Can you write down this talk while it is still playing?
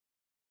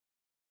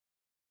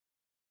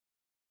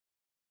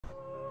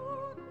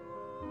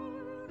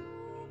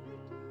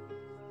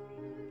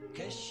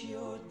Cherish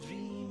your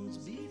dreams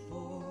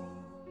before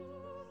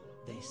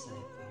they slip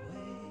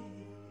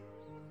away.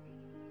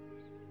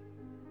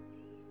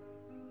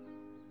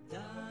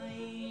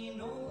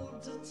 Dying all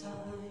the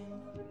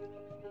time.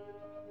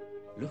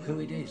 Look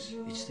who it is.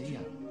 It's Theo.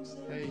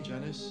 Hey,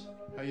 Janice.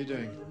 How you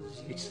doing?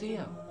 It's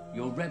Theo,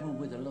 your rebel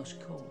with a lost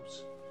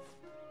cause.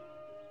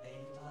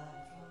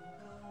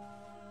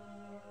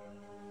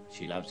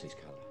 She loves his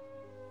colour.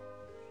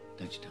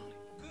 Don't you, darling?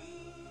 I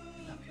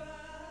love you.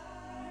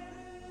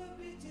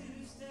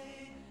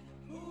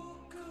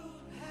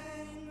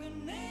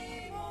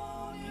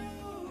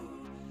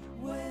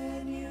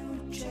 When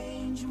you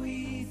change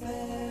with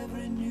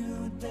every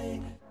new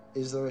day.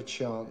 Is there a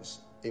chance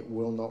it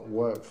will not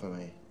work for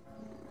me?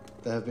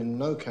 There have been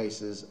no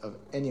cases of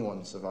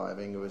anyone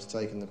surviving who has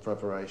taken the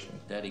preparation.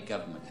 Daddy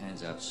government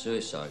hands out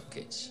suicide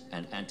kits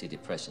and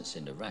antidepressants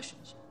in the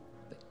rations,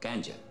 but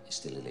ganja is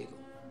still illegal.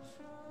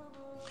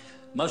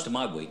 Most of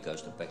my weed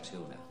goes to Beck's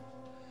Hill now.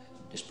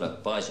 This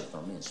bloke buys it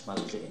from me and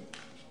smuggles it in.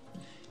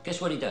 Guess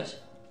what he does?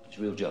 His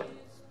real job.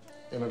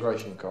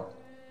 Immigration cop.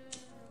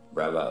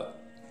 Bravo.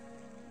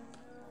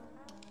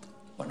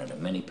 One of the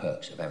many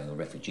perks of having a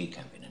refugee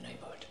camp in the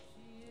neighbourhood.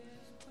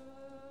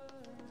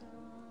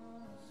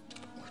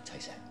 What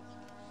taste that?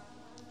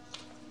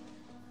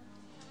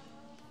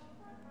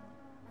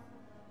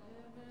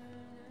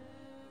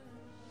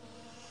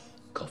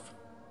 Cough.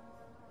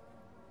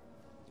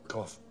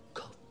 Cough.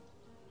 Cough.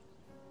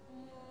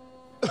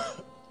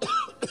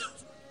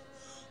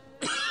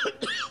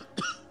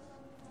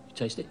 You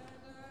taste it?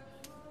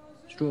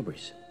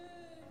 Strawberries.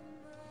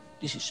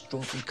 This is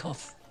strawberry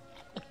cough.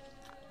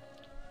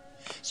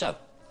 So,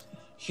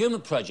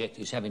 Human Project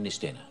is having this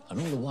dinner, and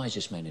all the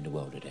wisest men in the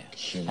world are there.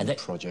 Human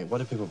Project? Why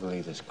do people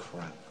believe this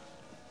crap?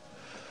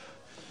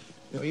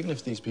 You know, even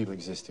if these people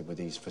existed with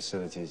these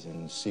facilities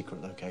in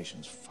secret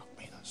locations, fuck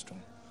me, that's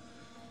strong.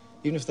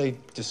 Even if they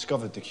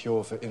discovered the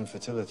cure for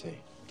infertility,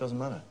 it doesn't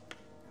matter.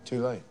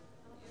 Too late.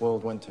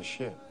 World went to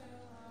shit.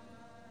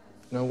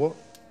 You know what?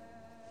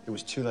 It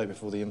was too late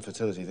before the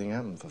infertility thing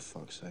happened, for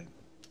fuck's sake.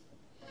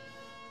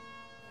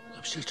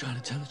 I'm still trying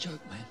to tell a joke,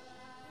 man.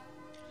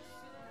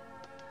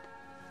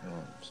 All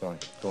right, sorry.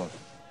 Go on.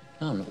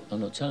 No, I'm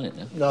not telling it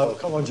now. No,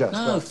 come on, Jack.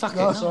 No, fuck it.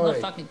 No, No, sorry.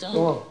 I'm not fucking telling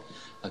Go it.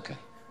 on. Okay.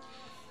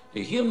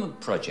 The Human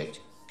Project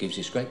gives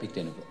this great big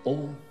dinner for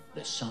all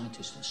the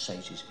scientists and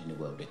sages in the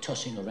world. They're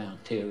tossing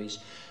around theories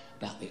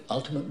about the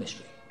ultimate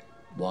mystery.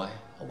 Why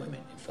are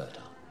women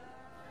infertile?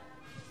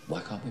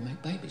 Why can't we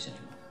make babies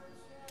anymore?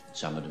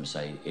 Some of them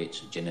say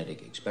it's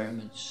genetic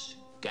experiments,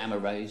 gamma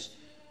rays,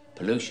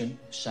 pollution,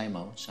 same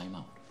old, same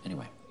old.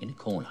 Anyway, in the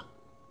corner,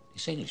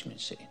 this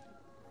Englishman's sitting.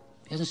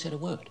 He hasn't said a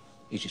word.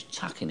 He's just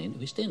tucking into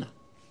his dinner.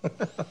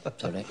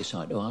 So they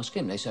decide to ask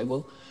him. They say,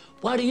 well,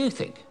 why do you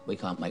think we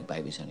can't make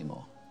babies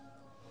anymore?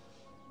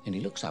 And he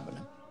looks up at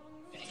them,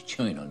 and he's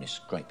chewing on this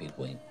great big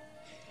wing.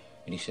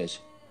 And he says,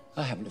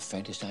 I haven't the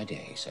faintest idea,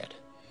 he said.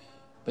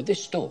 But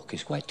this stalk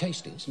is quite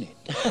tasty, isn't it?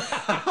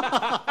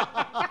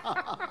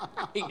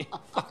 Eating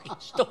fucking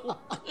stalk.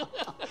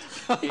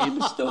 Eating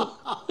the stalk.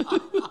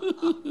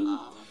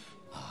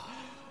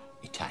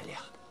 Italia.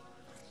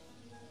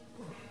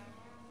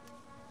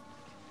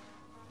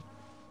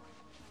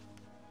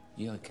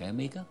 You okay,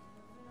 amigo?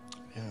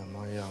 Yeah,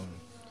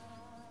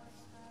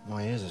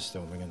 my ears are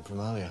still ringing from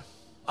earlier.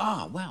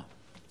 Ah, well,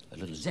 a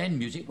little Zen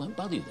music won't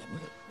bother you then, will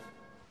it?